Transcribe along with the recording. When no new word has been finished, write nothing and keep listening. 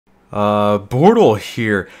Bortle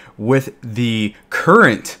here with the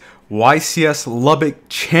current YCS Lubbock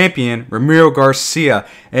champion, Ramiro Garcia,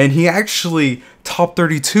 and he actually top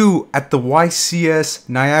 32 at the YCS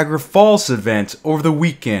Niagara Falls event over the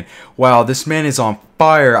weekend. Wow, this man is on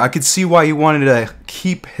fire. I could see why he wanted to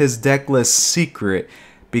keep his deck list secret,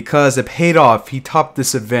 because it paid off. He topped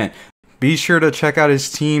this event. Be sure to check out his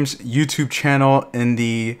team's YouTube channel in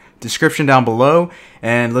the description down below.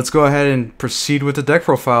 And let's go ahead and proceed with the deck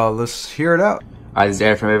profile. Let's hear it out. Alright, this is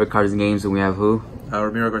Eric from Epik Cards Games, and we have who?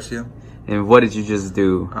 Ramiro, Garcia. And what did you just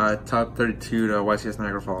do? Top 32 to YCS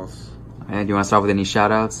Niagara Falls. And do you want to start with any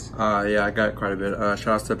shout-outs? Yeah, I got quite a bit. Shout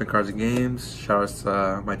outs to Epik Cards Games. Shout outs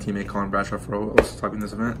to my teammate Colin Bradshaw for also topping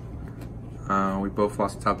this event. We both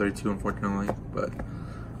lost the top 32, unfortunately, but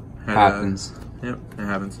Happens. Yep, it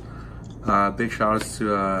happens. Big shout outs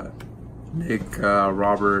to Nick,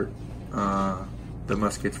 Robert, the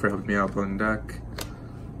Muskets for helping me out building deck.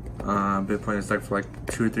 Been playing this deck for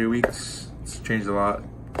like 2 or 3 weeks. It's changed a lot.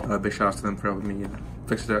 Big shout outs to them for helping me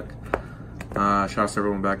fix the deck. Shout outs to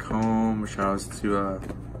everyone back home. Shout outs to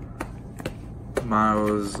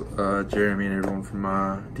Miles, Jeremy, and everyone from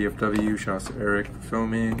DFW. Shout outs to Eric for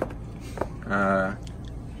filming.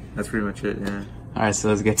 That's pretty much it, yeah. Alright, so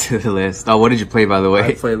let's get to the list. Oh, what did you play, by the way?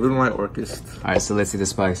 I played Luna Light Orcusts. Alright, so let's see the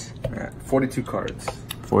spice. Yeah, 42 cards.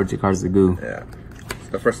 42 cards to goo. Yeah.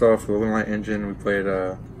 So first off, for the Luna Light engine, we played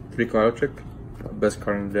 3 Cloud Trick. Best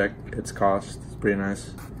card in the deck. Its cost. It's pretty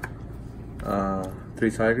nice.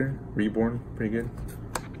 3 Tiger. Reborn. Pretty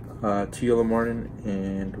good. 2 Yellow Martin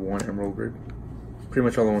and 1 Emerald Bird. Pretty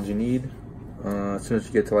much all the ones you need. As soon as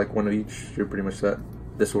you get to like 1 of each, you're pretty much set.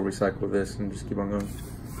 This will recycle this and just keep on going.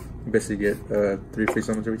 You basically get 3 free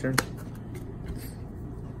summons every turn.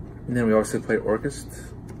 And then we obviously play Orcust.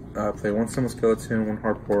 Play 1 Summon Skeleton, 1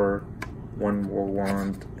 Harpor, 1 War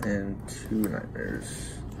Wand, and 2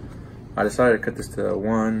 Nightmares. I decided to cut this to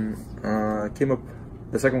 1.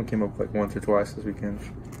 The second one came up like once or twice this weekend.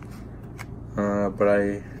 But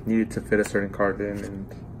I needed to fit a certain card in, and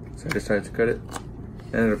so I decided to cut it.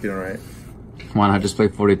 It ended up being alright. Why not just play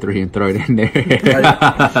 43 and throw it in there?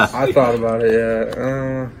 I thought about it,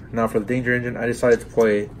 yeah. Now for the Danger Engine, I decided to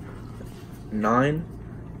play 9.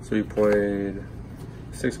 So we played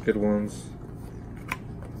 6 good ones.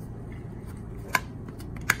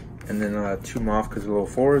 And then 2 Moth because they're level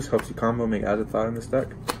 4s, helps you combo, make Azathoth in this deck.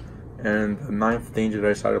 And the 9th Danger that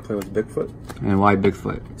I decided to play was Bigfoot. And why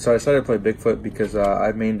Bigfoot? So I decided to play Bigfoot because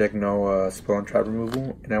I main deck no spell and trap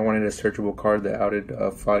removal, and I wanted a searchable card that outed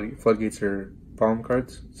floodgates or problem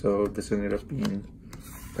cards. So this ended up being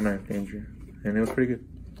the 9th Danger, and it was pretty good.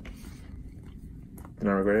 Did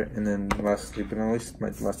not regret it. And then lastly but not least, my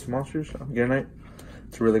last 2 monsters. Knight.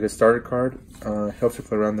 It's a really good starter card. Helps you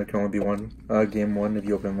play around. There can only be one game 1 if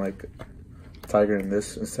you open like Tiger in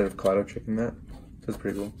this instead of Kaleido checking that. So it's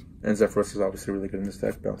pretty cool. And Zephyros is obviously really good in this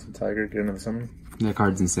deck. Bounce the Tiger, get another summon. That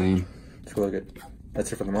card's insane. It's really good.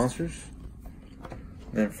 That's it for the monsters.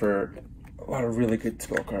 And then for a lot of really good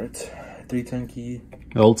spell cards. 3 Tenki.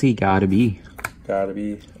 Ulti, gotta be.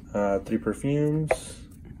 3 Perfumes.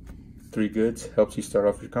 3 Goods. Helps you start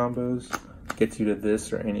off your combos. Gets you to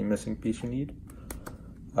this or any missing piece you need.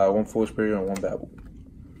 1 Foolish Barrier and 1 Babble.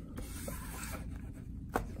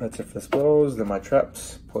 That's it for the spells. Then my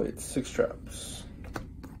traps. Played 6 traps.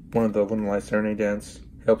 One of the Luna Light Serenade Dance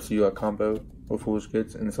helps you combo with Foolish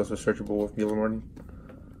Goods, and it's also searchable with Yellow Martin.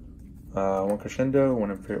 1 Crescendo,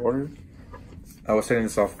 1 Imperial Order. I was setting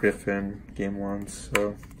this off Griffin game 1,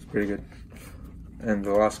 so it's pretty good. And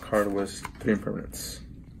the last card was 3 Impermanents.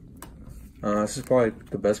 This is probably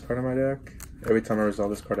the best card in my deck. Every time I resolve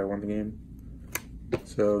this card, I won the game.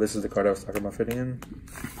 So this is the card I was talking about fitting in.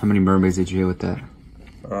 How many mermaids did you hit with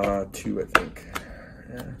that? 2, I think.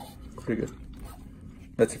 Yeah, pretty good.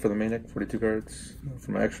 That's it for the main deck, 42 cards.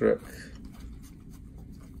 For my extra deck,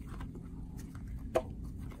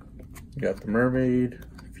 got the Mermaid,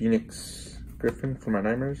 Phoenix, Griffin for my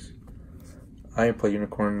Nightmares. I didn't play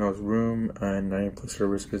Unicorn, no Room, and I didn't play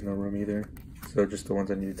Cerberus because no Room either. So just the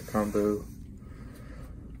ones I needed to combo.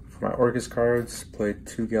 For my Orcus cards, played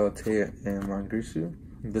 2 Galatea and Langrisu.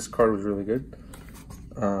 This card was really good.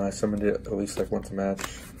 I summoned it at least like once a match,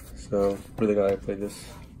 so really glad I played this.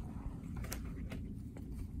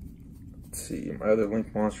 Let's see, my other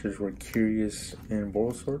Link monsters were Curious and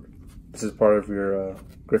Bortle. This is part of your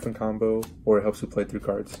Griffin combo, or it helps you play 3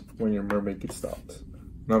 cards when your Mermaid gets stopped.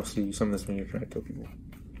 And obviously you summon this when you're trying to kill people.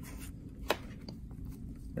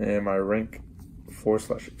 And my rank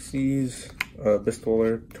 4/Xyz,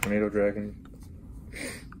 Bistoler, Tornado Dragon,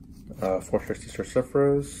 4 Thirsty Star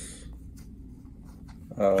Sephiroth,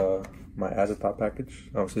 my Azathoth package.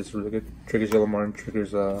 Obviously it's really good. Triggers Yellow Martin,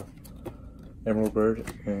 triggers Emerald Bird,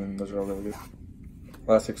 and those are all really good.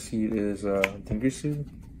 Last Exceed is didnt.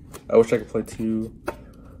 I wish I could play 2.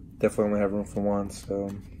 Definitely only have room for 1,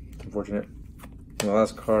 so unfortunate. And the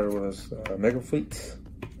last card was Mega Fleet.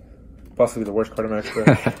 Possibly the worst card in my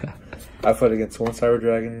extra. I played against 1 Cyber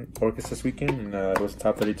Dragon Orcus this weekend, and it was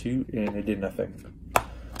top 32, and it did nothing.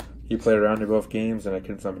 He played around in both games, and I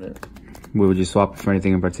couldn't summon it. What would you swap for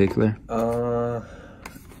anything in particular?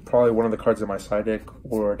 Probably one of the cards in my side deck,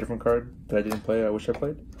 or a different card that I didn't play, I wish I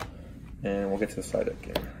played. And we'll get to the side deck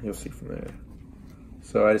here. You'll see from there.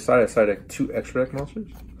 So I decided to side deck 2 extra deck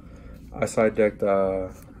monsters. I side decked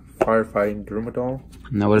Firefighting Drumadol.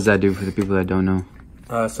 Now, what does that do for the people that don't know?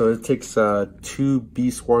 So it takes 2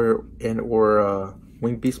 Beast Warrior and/or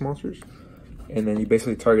Winged Beast monsters, and then you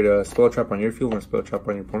basically target a spell trap on your field and a spell trap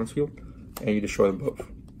on your opponent's field, and you destroy them both.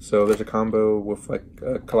 So there's a combo with like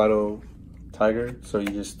Kaleido Tiger. So you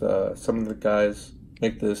just summon the guys,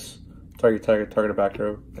 make this target tiger, target a back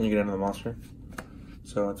row, and you get into the monster.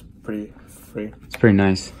 So it's pretty free. It's pretty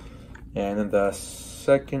nice. And then the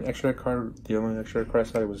second extra card, the only extra card I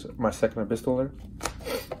side was my second Abyss Dollar.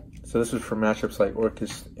 So this was for matchups like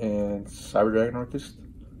Orcust and Cyber Dragon Orcust.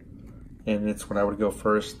 And it's when I would go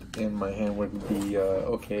first, and my hand would be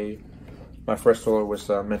okay. My first Dollar was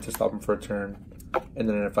meant to stop him for a turn. And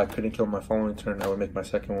then if I couldn't kill him my following turn, I would make my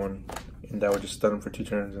second one. And that would just stun him for 2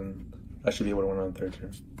 turns, and I should be able to win on the 3rd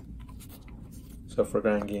turn. So for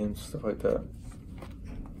grand games, stuff like that.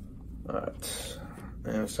 Alright.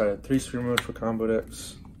 And I decided 3 stream modes for combo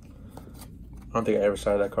decks. I don't think I ever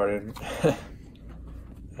sided that card in.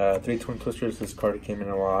 3 Twin Twisters, this card came in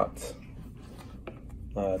a lot.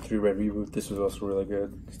 3 Red Reboot, this was also really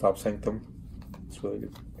good. Stop Sanctum, it's really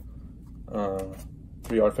good.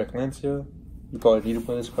 3 Artifact Lancia, you probably need to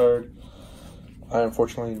play this card. I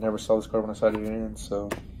unfortunately never saw this card when I sided it in, so.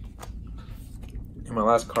 And my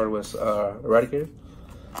last card was Eradicator.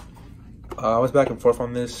 I was back and forth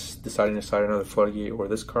on this, deciding to side another Floodgate or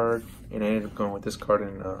this card, and I ended up going with this card,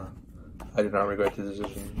 and I did not regret the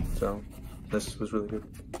decision, so this was really good.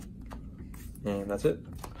 And that's it.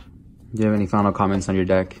 Do you have any final comments on your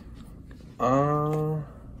deck? I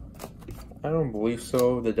don't believe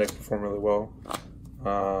so. The deck performed really well.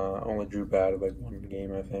 Only drew bad like 1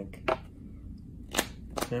 game, I think.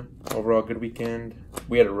 Yeah, overall good weekend.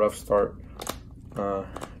 We had a rough start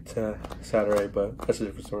to Saturday, but that's a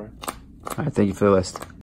different story. All right, thank you for the list.